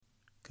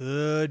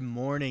Good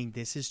morning.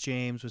 This is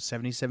James with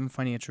 77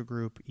 Financial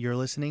Group. You're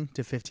listening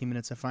to 15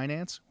 Minutes of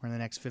Finance, where in the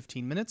next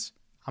 15 minutes,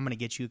 I'm going to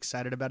get you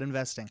excited about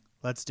investing.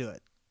 Let's do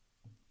it.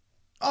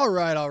 All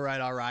right.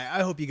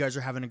 I hope you guys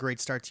are having a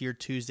great start to your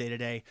Tuesday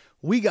today.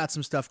 We got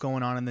some stuff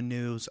going on in the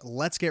news.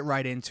 Let's get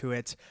right into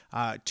it.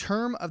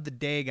 Term of the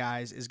day,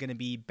 guys, is going to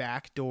be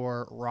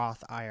backdoor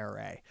Roth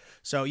IRA.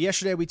 So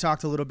yesterday we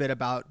talked a little bit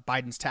about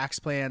Biden's tax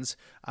plans.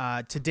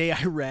 Today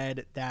I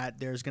read that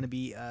there's going to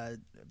be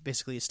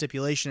basically a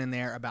stipulation in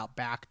there about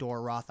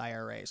backdoor Roth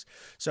IRAs.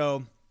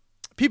 So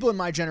people in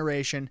my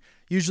generation,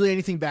 usually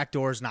anything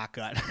backdoor is not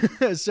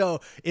good.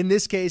 So in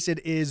this case,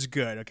 it is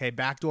good. Okay.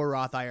 Backdoor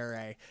Roth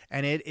IRA.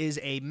 And it is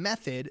a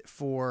method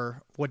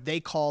for what they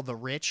call the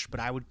rich, but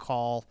I would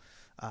call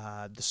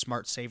the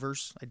smart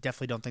savers. I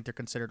definitely don't think they're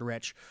considered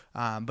rich.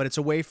 But it's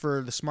a way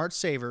for the smart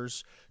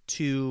savers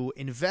to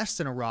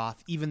invest in a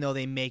Roth, even though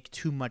they make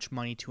too much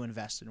money to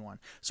invest in one.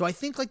 So I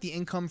think like the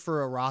income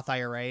for a Roth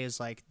IRA is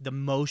like the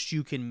most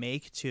you can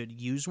make to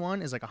use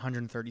one is like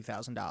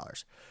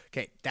 $130,000.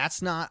 Okay.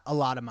 That's not a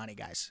lot of money,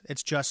 guys.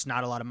 It's just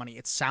not a lot of money.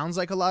 It sounds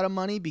like a lot of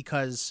money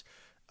because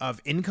of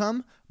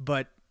income,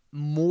 but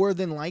more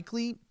than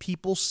likely,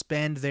 people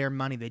spend their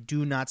money. They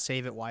do not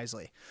save it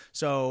wisely.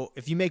 So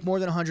if you make more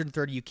than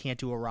 130, you can't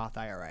do a Roth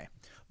IRA.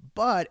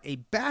 But a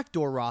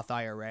backdoor Roth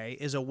IRA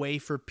is a way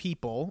for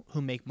people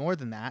who make more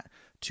than that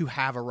to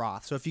have a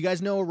Roth. So if you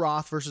guys know a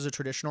Roth versus a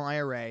traditional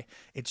IRA,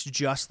 it's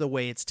just the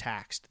way it's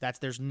taxed.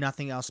 There's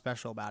nothing else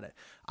special about it.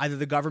 Either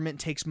the government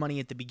takes money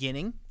at the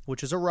beginning,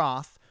 which is a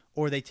Roth,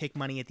 or they take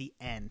money at the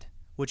end,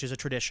 which is a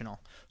traditional.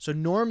 So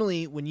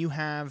normally when you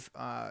have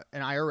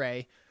an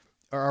IRA,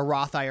 or a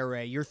Roth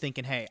IRA, you're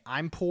thinking, hey,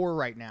 I'm poor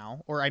right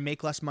now, or I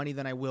make less money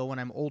than I will when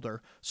I'm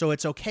older. So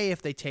it's okay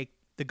if the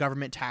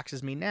government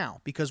taxes me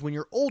now, because when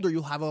you're older,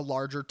 you'll have a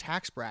larger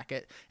tax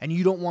bracket and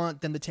you don't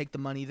want them to take the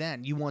money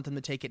then. You want them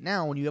to take it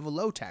now when you have a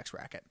low tax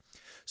bracket.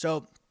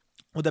 So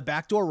with a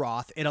backdoor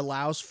Roth, it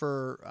allows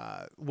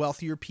for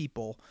wealthier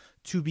people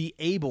to be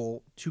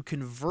able to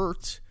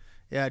convert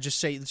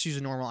let's use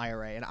a normal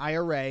IRA, an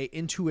IRA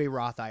into a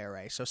Roth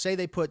IRA. So say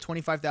they put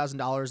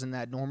 $25,000 in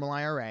that normal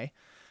IRA,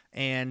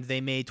 and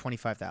they made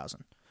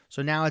 $25,000.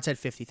 So now it's at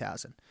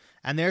 $50,000.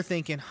 And they're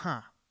thinking,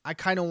 I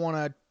kind of want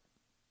to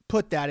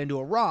put that into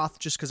a Roth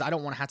just because I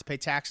don't want to have to pay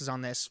taxes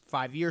on this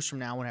 5 years from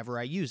now whenever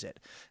I use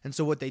it. And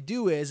so what they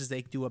do is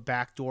they do a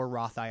backdoor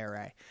Roth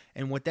IRA.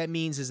 And what that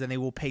means is then they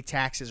will pay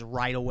taxes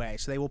right away.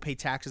 So they will pay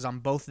taxes on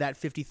both that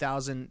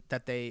 $50,000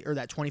 that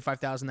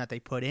 $25,000 that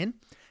they put in,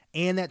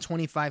 and that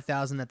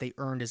 $25,000 that they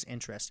earned as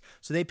interest.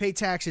 So they pay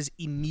taxes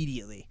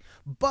immediately.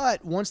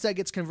 But once that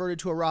gets converted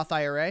to a Roth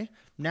IRA,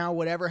 now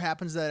whatever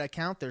happens to that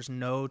account, there's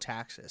no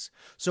taxes.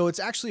 So it's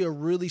actually a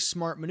really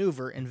smart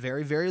maneuver and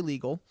very, very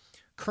legal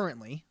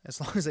currently, as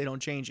long as they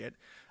don't change it.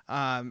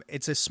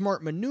 It's a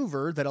smart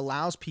maneuver that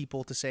allows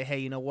people to say, hey,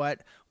 you know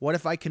what? What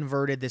if I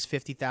converted this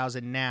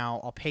 $50,000 now?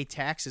 I'll pay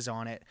taxes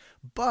on it.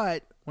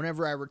 But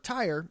whenever I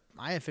retire,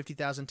 I have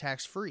 $50,000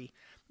 tax free.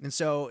 And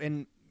so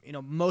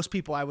most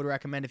people, I would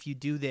recommend if you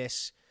do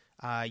this,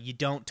 you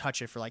don't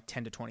touch it for like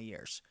 10 to 20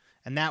 years.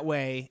 And that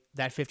way,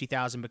 that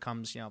 $50,000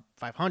 becomes,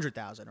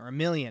 $500,000 or $1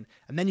 million.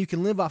 And then you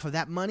can live off of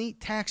that money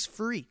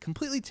tax-free,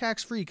 completely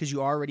tax-free because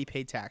you already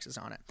paid taxes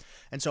on it.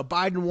 And so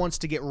Biden wants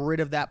to get rid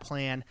of that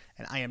plan,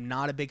 and I am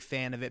not a big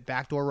fan of it.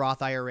 Backdoor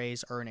Roth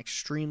IRAs are an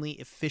extremely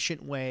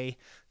efficient way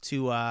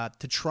to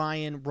try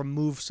and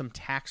remove some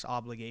tax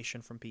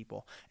obligation from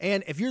people.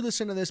 And if you're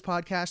listening to this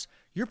podcast,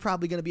 you're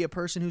probably going to be a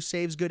person who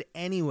saves good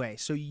anyway,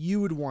 so you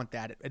would want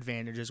that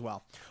advantage as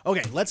well.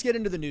 Okay, let's get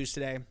into the news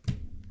today.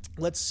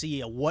 Let's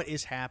see what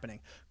is happening.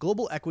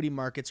 Global equity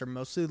markets are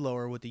mostly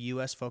lower, with the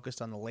U.S. focused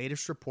on the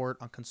latest report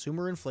on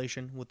consumer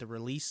inflation with the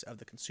release of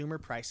the Consumer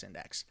Price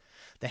Index.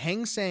 The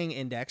Hang Seng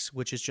Index,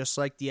 which is just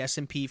like the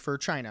S&P for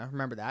China,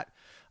 remember that,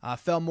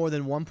 fell more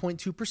than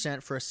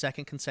 1.2% for a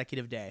second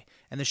consecutive day.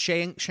 And the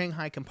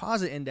Shanghai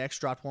Composite Index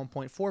dropped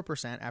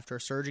 1.4% after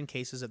a surge in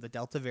cases of the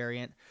Delta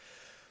variant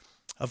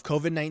of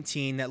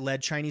COVID-19 that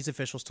led Chinese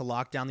officials to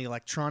lock down the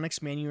electronics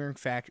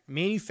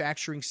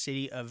manufacturing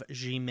city of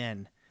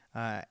Xiamen.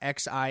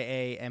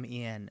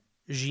 Xiamen,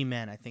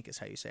 Xiamen, I think is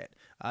how you say it.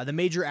 The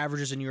major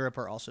averages in Europe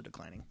are also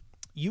declining.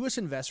 U.S.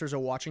 investors are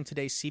watching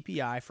today's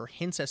CPI for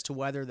hints as to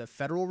whether the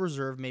Federal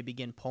Reserve may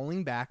begin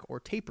pulling back or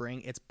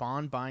tapering its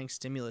bond-buying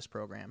stimulus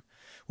program,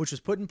 which was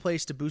put in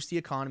place to boost the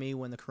economy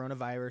when the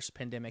coronavirus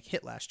pandemic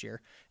hit last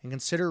year, and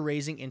consider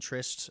raising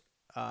interest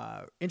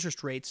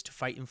rates to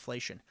fight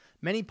inflation.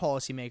 Many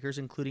policymakers,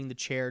 including the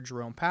chair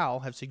Jerome Powell,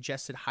 have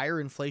suggested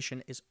higher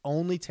inflation is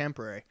only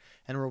temporary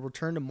and will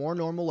return to more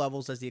normal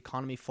levels as the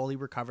economy fully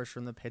recovers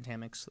from the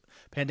pandemic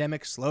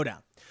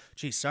slowdown.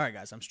 Geez, sorry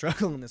guys, I'm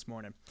struggling this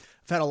morning.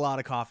 I've had a lot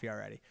of coffee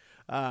already.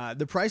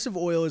 The price of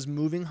oil is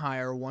moving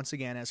higher once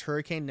again as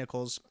Hurricane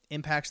Nicholas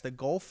impacts the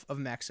Gulf of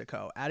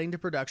Mexico, adding to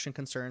production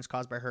concerns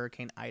caused by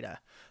Hurricane Ida.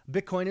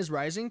 Bitcoin is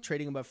rising,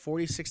 trading above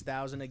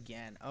 46,000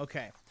 again.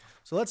 Okay,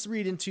 so let's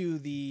read into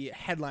the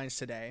headlines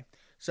today.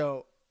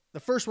 So The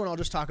first one I'll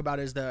just talk about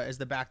is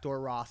the backdoor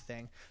Roth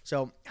thing.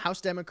 So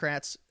House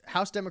Democrats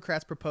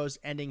proposed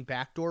ending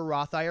backdoor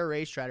Roth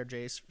IRA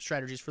strategies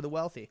for the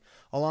wealthy,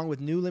 along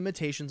with new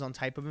limitations on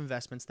type of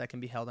investments that can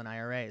be held in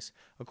IRAs,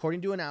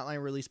 according to an outline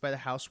released by the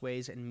House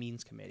Ways and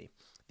Means Committee.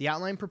 The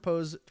outline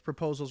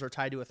proposals are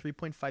tied to a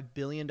 $3.5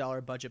 billion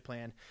budget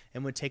plan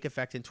and would take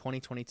effect in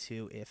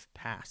 2022 if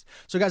passed.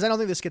 So, guys, I don't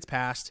think this gets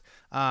passed.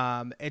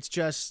 It's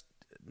just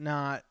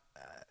not.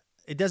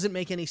 It doesn't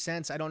make any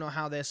sense. I don't know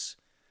how this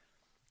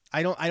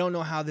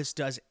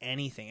does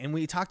anything. And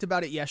we talked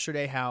about it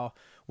yesterday, how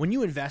when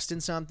you invest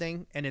in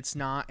something and it's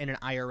not in an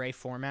IRA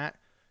format,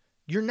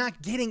 you're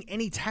not getting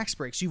any tax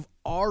breaks. You've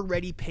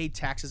already paid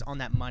taxes on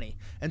that money.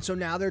 And so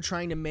now they're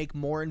trying to make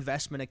more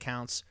investment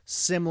accounts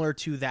similar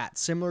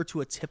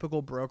to a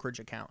typical brokerage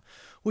account,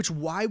 which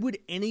why would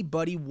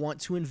anybody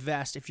want to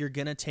invest if you're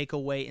going to take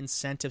away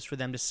incentives for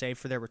them to save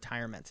for their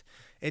retirement?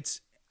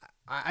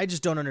 I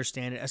just don't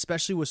understand it,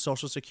 especially with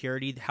Social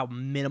Security, how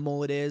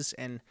minimal it is.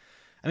 And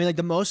I mean, like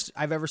the most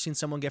I've ever seen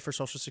someone get for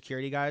Social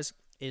Security, guys,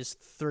 is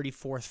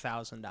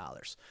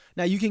 $34,000.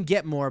 Now you can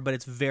get more, but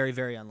it's very,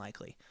 very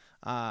unlikely.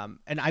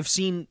 And I've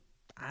seen,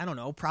 I don't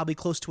know, probably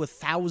close to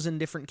 1,000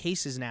 different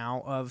cases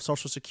now of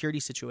Social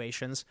Security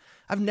situations.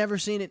 I've never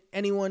seen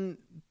anyone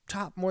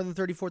top more than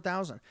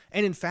 34,000.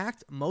 And in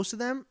fact, most of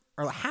them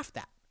are half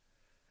that.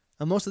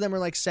 And most of them are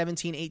like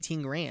 17,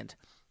 18 grand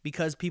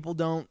because people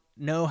don't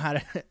know how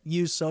to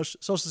use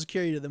Social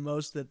Security to the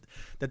most that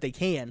they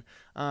can.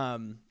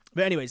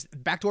 But anyways,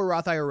 backdoor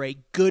Roth IRA,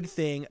 good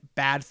thing,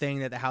 bad thing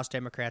that the House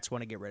Democrats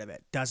want to get rid of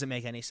it. Doesn't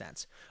make any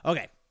sense.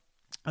 Okay.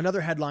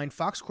 Another headline,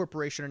 Fox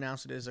Corporation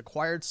announced it has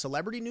acquired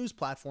celebrity news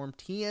platform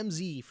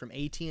TMZ from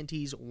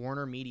AT&T's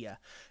Warner Media.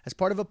 As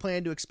part of a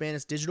plan to expand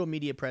its digital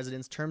media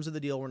presence, terms of the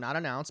deal were not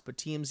announced, but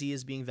TMZ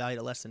is being valued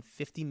at less than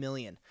 $50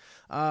 million.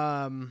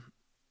 I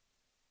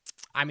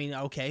mean,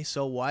 okay,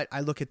 so what?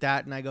 I look at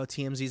that and I go,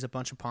 TMZ's a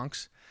bunch of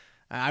punks.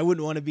 I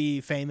wouldn't want to be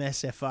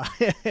famous if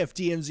if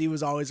TMZ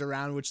was always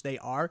around, which they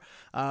are.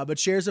 But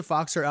shares of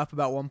Fox are up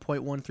about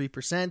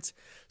 1.13%.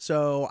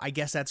 So I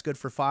guess that's good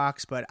for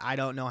Fox, but I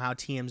don't know how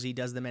TMZ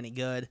does them any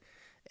good.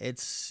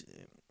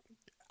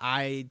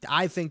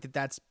 I think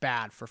that's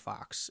bad for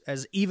Fox,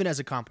 even as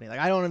a company. Like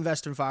I don't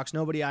invest in Fox.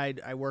 Nobody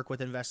I work with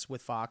invests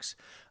with Fox.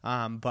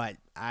 But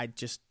I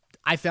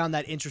found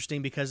that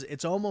interesting because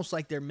it's almost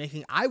like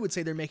I would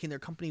say they're making their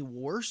company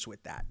worse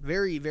with that.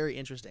 Very, very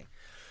interesting.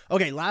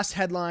 Okay, last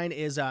headline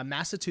is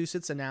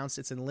Massachusetts announced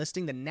it's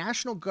enlisting the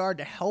National Guard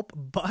to help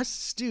bus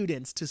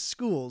students to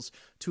schools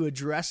to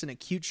address an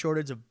acute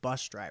shortage of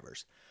bus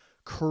drivers.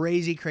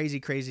 Crazy, crazy,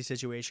 crazy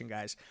situation,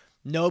 guys.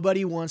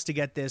 Nobody wants to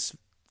get this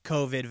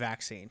COVID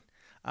vaccine.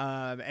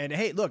 And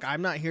hey, look,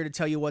 I'm not here to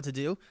tell you what to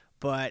do,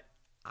 but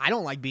I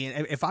don't like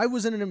if I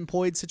was in an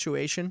employed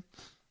situation,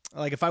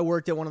 like if I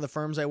worked at one of the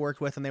firms I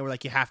worked with and they were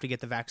like, you have to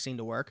get the vaccine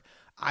to work,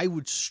 I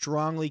would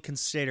strongly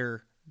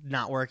consider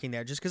not working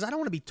there just because I don't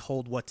want to be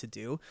told what to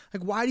do.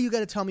 Like, why do you got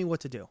to tell me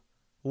what to do?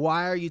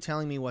 Why are you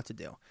telling me what to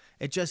do?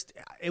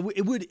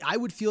 I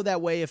would feel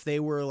that way if they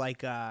were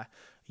like,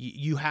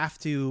 you have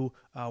to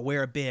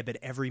wear a bib at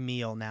every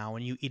meal now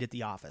when you eat at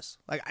the office.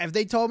 Like if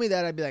they told me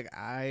that, I'd be like,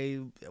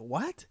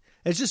 what?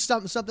 It's just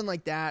something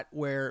like that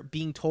where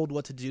being told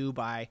what to do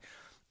by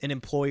an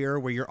employer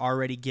where you're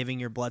already giving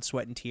your blood,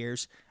 sweat, and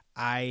tears,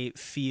 I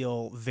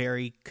feel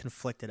very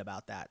conflicted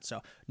about that.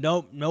 So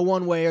no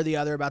one way or the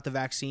other about the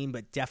vaccine,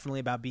 but definitely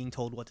about being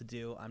told what to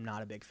do. I'm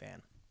not a big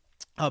fan.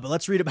 But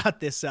let's read about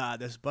this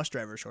bus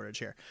driver shortage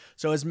here.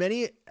 So as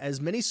many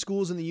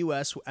schools in the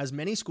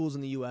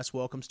U.S.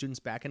 welcome students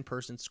back in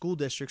person, school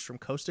districts from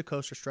coast to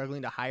coast are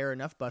struggling to hire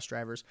enough bus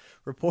drivers,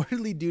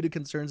 reportedly due to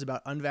concerns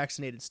about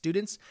unvaccinated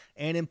students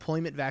and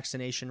employment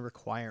vaccination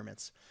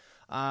requirements.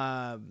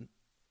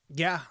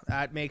 Yeah,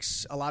 that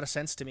makes a lot of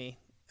sense to me.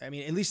 I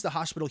mean, at least the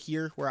hospital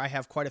here, where I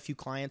have quite a few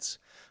clients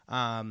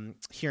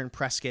here in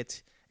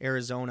Prescott,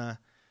 Arizona,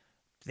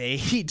 they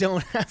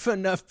don't have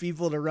enough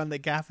people to run the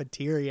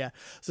cafeteria.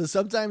 So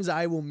sometimes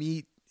I will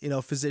meet,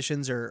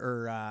 physicians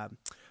or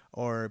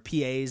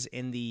PAs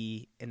in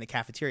the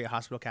cafeteria,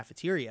 hospital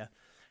cafeteria,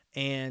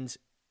 and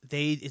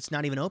it's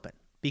not even open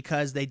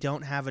because they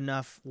don't have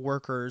enough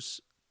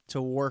workers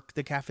to work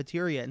the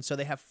cafeteria, and so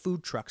they have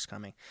food trucks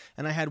coming.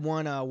 And I had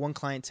one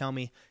client tell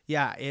me,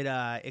 yeah,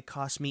 it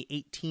cost me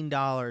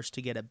 $18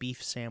 to get a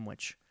beef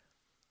sandwich,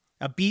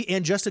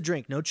 and just a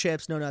drink, no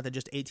chips, no nothing,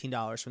 just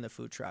 $18 from the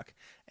food truck,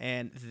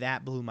 and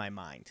that blew my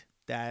mind.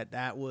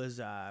 That was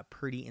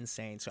pretty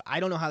insane. So I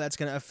don't know how that's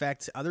going to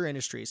affect other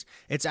industries.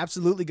 It's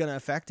absolutely going to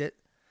affect it.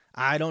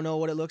 I don't know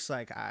what it looks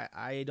like.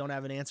 I don't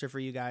have an answer for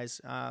you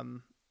guys.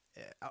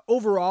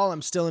 Overall,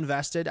 I'm still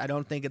invested. I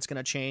don't think it's going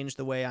to change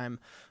the way I'm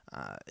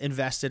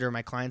invested or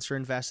my clients are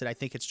invested. I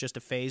think it's just a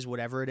phase,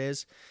 whatever it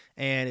is,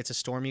 and it's a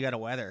storm you got to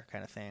weather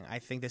kind of thing. I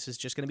think this is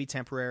just going to be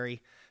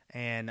temporary,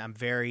 and I'm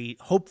very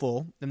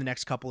hopeful in the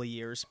next couple of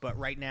years. But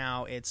right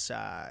now, it's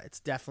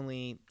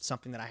definitely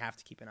something that I have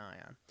to keep an eye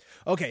on.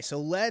 Okay, so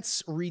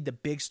let's read the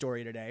big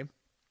story today.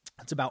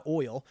 It's about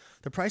oil.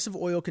 The price of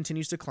oil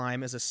continues to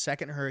climb as a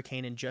second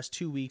hurricane in just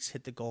 2 weeks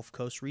hit the Gulf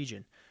Coast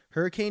region.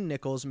 Hurricane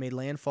Nichols made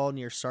landfall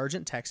near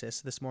Sargent, Texas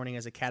this morning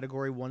as a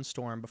Category 1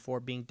 storm before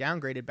being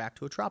downgraded back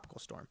to a tropical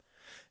storm.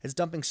 It's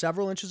dumping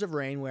several inches of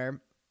rain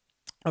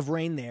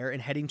there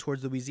and heading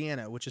towards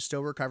Louisiana, which is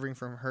still recovering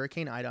from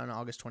Hurricane Ida on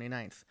August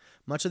 29th.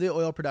 Much of the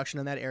oil production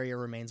in that area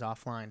remains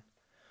offline.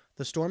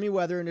 The stormy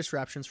weather and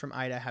disruptions from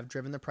Ida have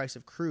driven the price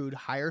of crude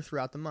higher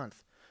throughout the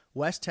month.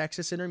 West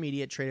Texas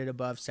Intermediate traded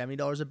above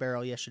 $70 a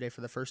barrel yesterday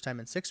for the first time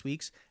in 6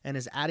 weeks and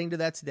is adding to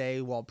that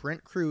today, while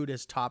Brent crude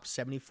has topped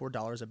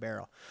 $74 a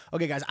barrel.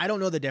 Okay, guys, I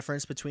don't know the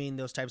difference between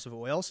those types of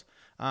oils,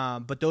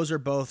 but those are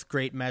both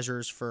great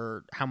measures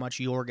for how much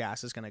your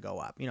gas is going to go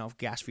up,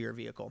 gas for your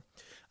vehicle.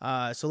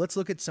 So let's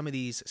look at some of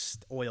these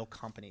oil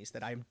companies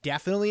that I'm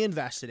definitely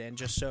invested in,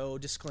 just so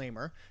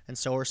disclaimer, and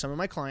so are some of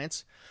my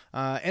clients.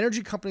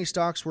 Energy company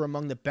stocks were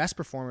among the best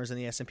performers in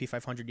the S&P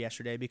 500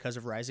 yesterday because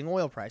of rising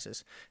oil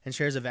prices, and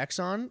shares of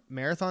Exxon,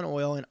 Marathon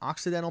Oil, and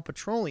Occidental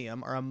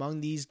Petroleum are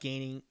among those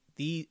gaining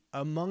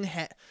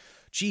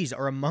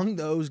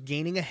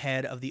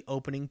ahead of the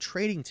opening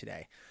trading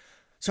today.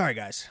 Sorry,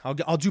 guys.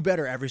 I'll do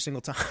better every single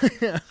time.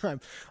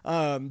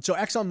 So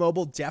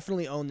ExxonMobil,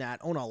 definitely own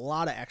a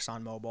lot of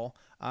ExxonMobil.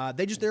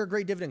 They're a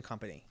great dividend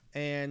company.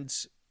 And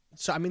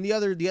so, the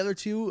other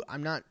two,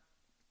 I'm not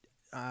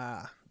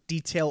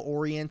detail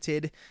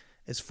oriented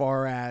as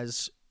far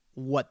as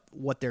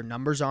what their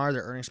numbers are,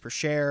 their earnings per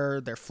share,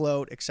 their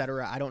float,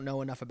 etc. I don't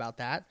know enough about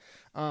that.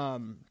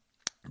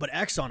 But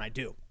Exxon, I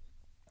do.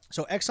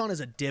 So Exxon is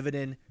a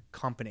dividend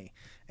company.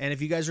 And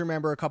if you guys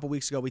remember a couple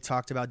weeks ago, we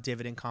talked about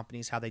dividend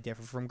companies, how they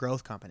differ from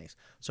growth companies.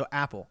 So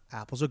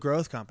Apple's a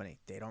growth company.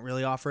 They don't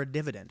really offer a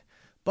dividend,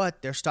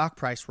 but their stock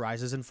price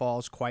rises and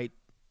falls quite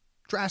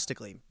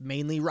drastically,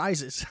 mainly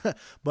rises.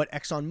 But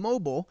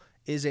ExxonMobil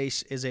is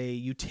a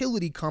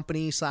utility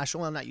company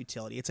not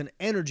utility. It's an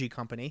energy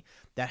company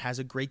that has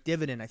a great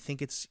dividend. I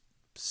think it's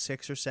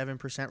 6 or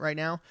 7% right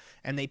now,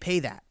 and they pay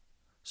that.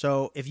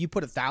 So if you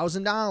put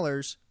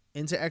 $1,000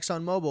 into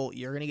ExxonMobil,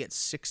 you're going to get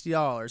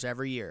 $60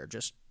 every year,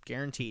 just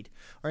guaranteed.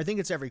 Or I think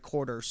it's every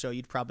quarter, so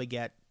you'd probably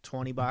get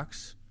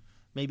 $20,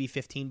 maybe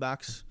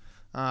 $15.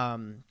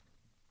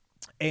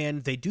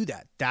 And they do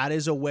that. That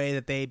is a way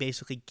that they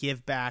basically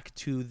give back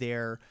to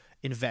their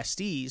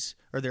investees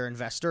or their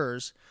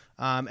investors.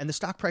 And the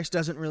stock price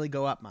doesn't really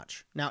go up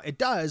much. Now it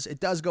does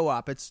go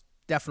up. It's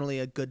definitely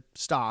a good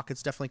stock.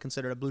 It's definitely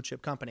considered a blue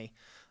chip company.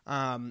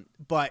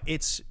 But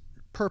its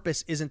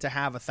purpose isn't to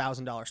have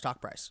 $1,000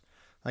 stock price.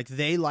 Like,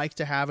 they like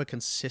to have a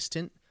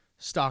consistent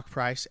stock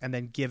price and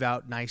then give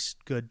out nice,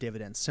 good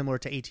dividends, similar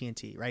to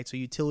AT&T, right? So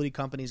utility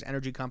companies,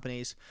 energy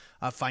companies,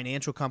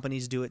 financial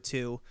companies do it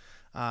too.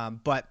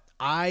 But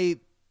I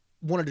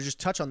wanted to just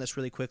touch on this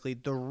really quickly.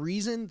 The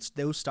reason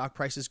those stock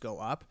prices go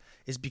up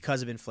is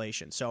because of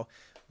inflation. So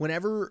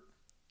whenever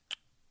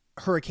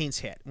hurricanes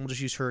hit, and we'll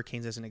just use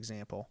hurricanes as an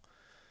example,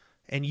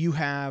 and you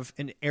have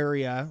an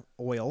area,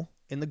 oil,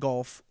 in the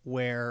Gulf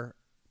where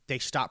they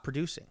stop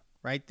producing,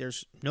 right?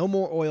 There's no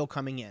more oil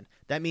coming in.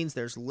 That means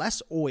there's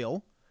less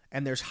oil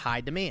and there's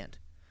high demand.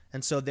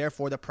 And so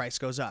therefore the price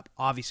goes up.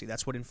 Obviously,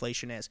 that's what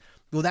inflation is.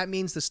 Well, that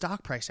means the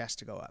stock price has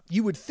to go up.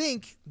 You would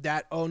think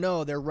that, oh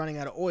no, they're running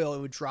out of oil, it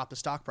would drop the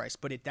stock price,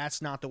 but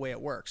that's not the way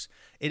it works.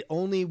 It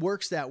only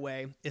works that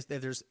way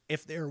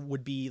if there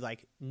would be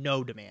like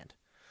no demand.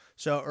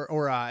 So,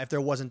 or if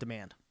there wasn't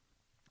demand.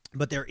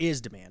 But there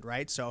is demand,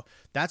 right? So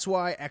that's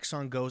why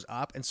Exxon goes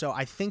up. And so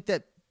I think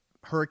that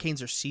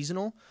hurricanes are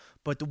seasonal,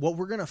 but what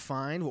we're going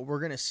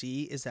to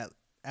see is that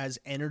as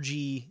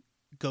energy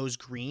goes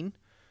green,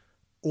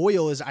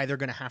 oil is either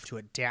going to have to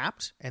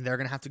adapt and they're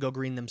going to have to go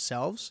green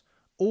themselves,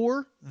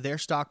 or their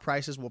stock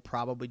prices will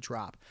probably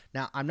drop.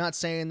 Now, I'm not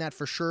saying that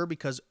for sure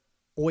because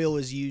oil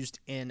is used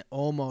in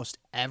almost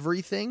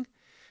everything.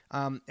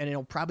 And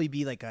it'll probably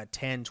be like a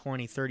 10,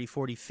 20, 30,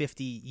 40,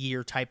 50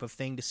 year type of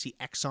thing to see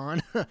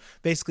Exxon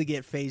basically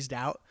get phased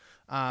out.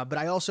 But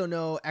I also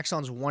know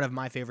Exxon's one of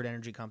my favorite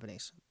energy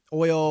companies.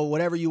 Oil,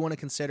 whatever you want to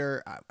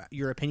consider,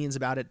 your opinions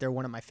about it, they're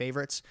one of my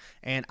favorites.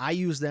 And I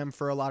use them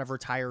for a lot of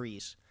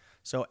retirees.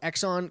 So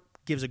Exxon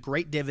gives a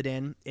great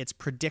dividend. It's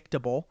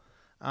predictable.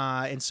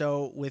 And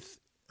so with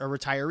a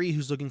retiree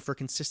who's looking for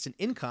consistent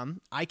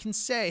income, I can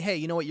say, hey,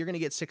 you know what? You're going to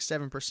get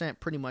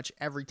 6-7% pretty much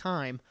every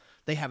time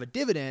they have a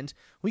dividend.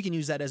 We can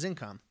use that as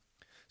income.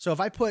 So if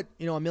I put,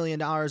 $1 million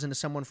into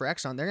someone for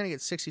Exxon, they're going to get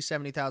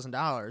 $60,000,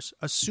 $70,000,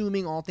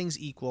 assuming all things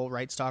equal,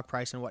 right? Stock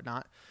price and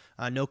whatnot,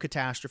 no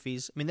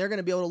catastrophes. They're going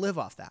to be able to live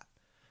off that.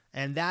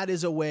 And that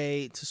is a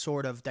way to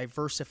sort of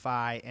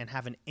diversify and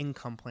have an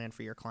income plan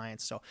for your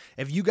clients. So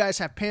if you guys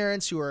have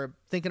parents who are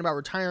thinking about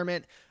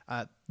retirement,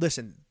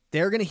 listen,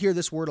 they're going to hear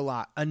this word a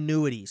lot,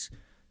 annuities.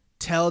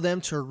 Tell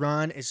them to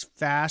run as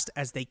fast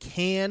as they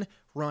can,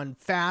 run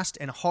fast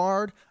and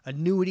hard.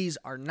 Annuities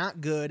are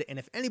not good. And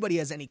if anybody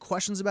has any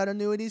questions about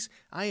annuities,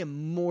 I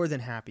am more than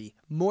happy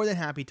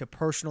to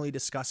personally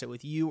discuss it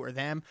with you or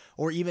them,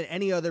 or even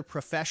any other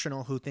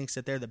professional who thinks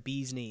that they're the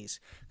bee's knees,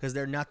 because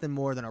they're nothing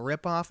more than a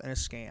ripoff and a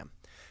scam.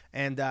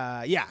 And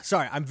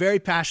sorry, I'm very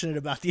passionate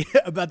about the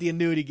about the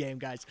annuity game,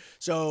 guys.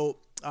 So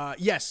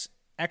yes,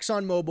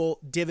 ExxonMobil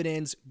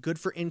dividends, good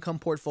for income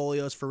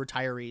portfolios for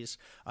retirees.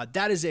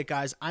 That is it,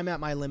 guys. I'm at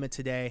my limit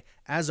today.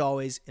 As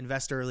always,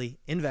 invest early,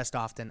 invest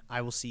often.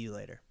 I will see you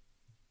later.